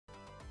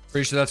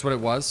Pretty sure that's what it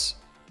was.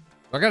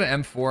 I got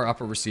an M4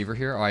 upper receiver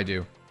here. Oh, I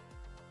do.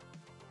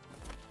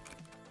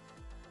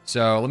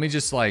 So let me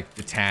just like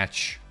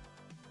detach.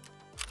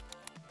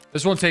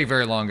 This won't take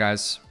very long,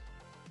 guys.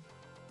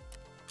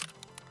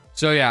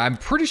 So yeah, I'm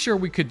pretty sure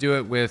we could do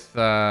it with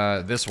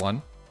this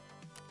one.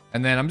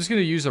 And then I'm just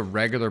going to use a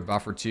regular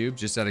buffer tube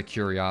just out of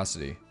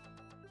curiosity.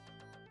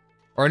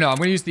 Or no, I'm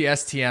going to use the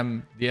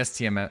STM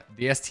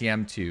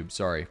tube,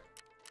 sorry.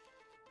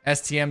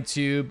 STM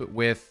tube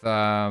with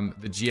the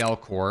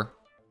GL core.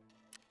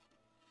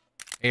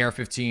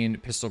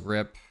 AR-15 pistol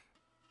grip.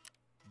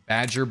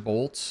 Badger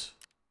bolt.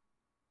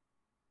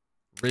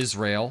 Riz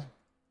rail.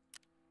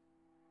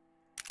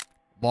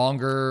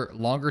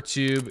 Longer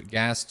tube,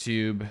 gas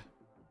tube.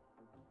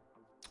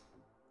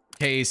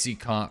 KAC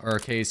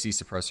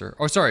suppressor.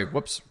 Oh, sorry.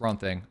 Whoops. Wrong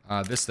thing.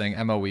 This thing.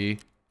 MOE.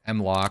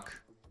 M-lock.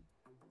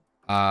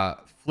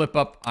 Flip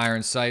up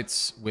iron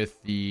sights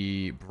with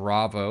the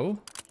Bravo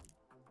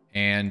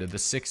and the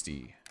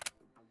 60.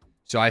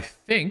 So I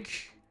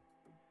think...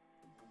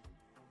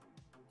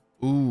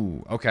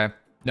 Ooh, okay.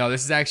 No,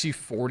 this is actually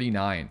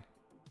 49.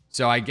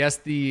 So I guess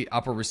the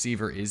upper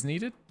receiver is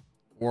needed?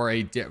 Or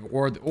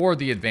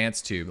the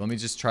advanced tube. Let me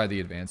just try the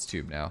advanced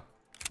tube now.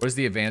 What does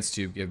the advanced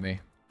tube give me?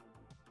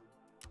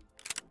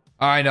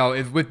 I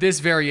know, with this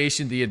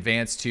variation, the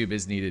advanced tube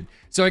is needed.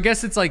 So I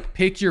guess it's like,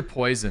 pick your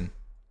poison.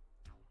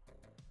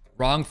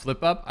 Wrong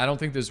flip up? I don't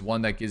think there's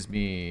one that gives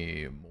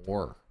me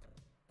more.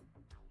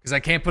 Because I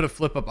can't put a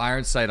flip up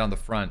iron sight on the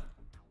front.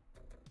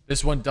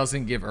 This one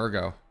doesn't give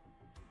ergo.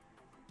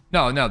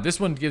 No, this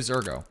one gives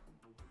ergo.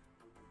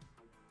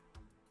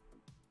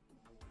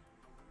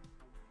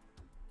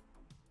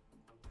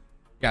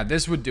 Yeah,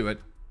 this would do it.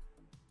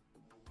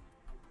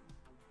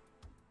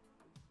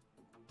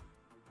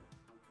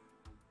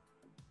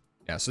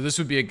 Yeah, so this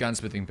would be a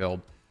gunsmithing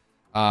build.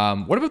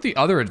 What about the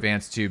other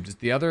advanced tube? Does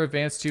the other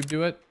advanced tube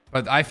do it?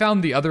 But I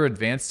found the other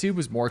advanced tube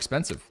was more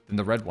expensive than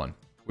the red one,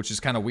 which is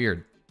kind of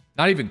weird.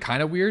 Not even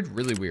kind of weird,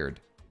 really weird.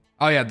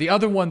 Oh yeah, the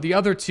other one, the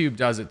other tube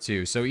does it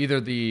too. So either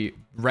the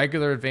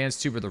regular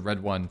advanced tube or the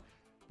red one.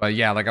 But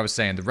yeah, like I was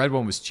saying, the red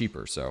one was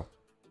cheaper, so.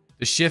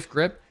 The shift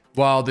grip,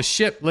 well,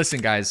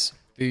 listen guys,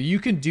 you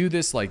can do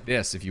this like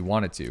this if you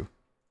wanted to.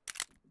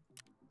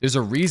 There's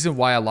a reason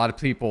why a lot of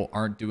people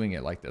aren't doing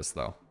it like this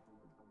though.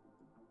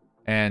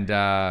 And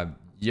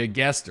you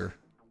guessed her,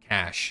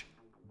 cash.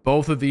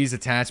 Both of these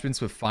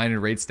attachments with fine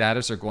and raid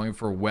status are going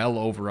for well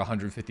over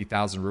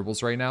 150,000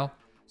 rubles right now.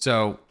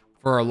 So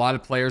for a lot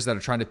of players that are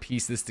trying to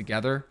piece this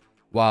together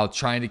while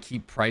trying to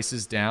keep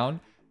prices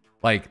down,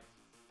 like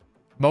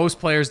most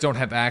players don't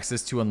have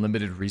access to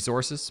unlimited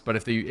resources. But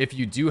if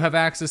you do have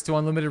access to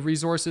unlimited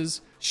resources,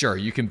 sure,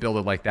 you can build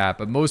it like that.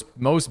 But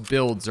most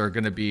builds are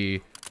going to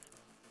be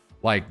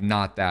like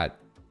not that.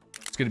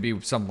 It's going to be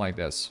something like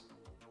this.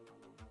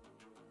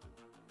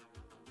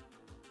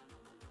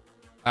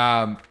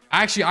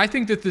 Actually, I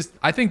think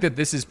that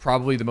this is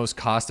probably the most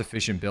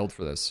cost-efficient build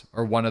for this,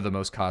 or one of the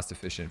most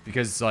cost-efficient,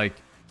 because it's like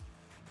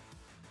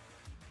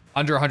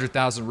under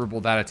 100,000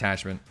 ruble that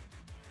attachment,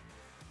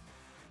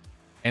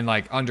 and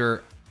like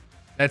under,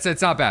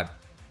 it's not bad.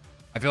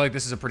 I feel like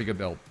this is a pretty good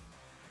build.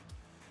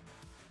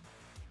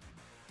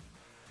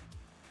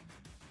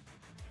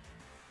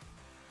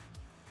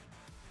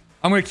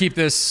 I'm gonna keep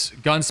this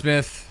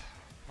Gunsmith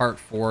Part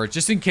 4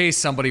 just in case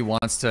somebody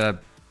wants to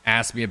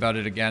ask me about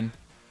it again.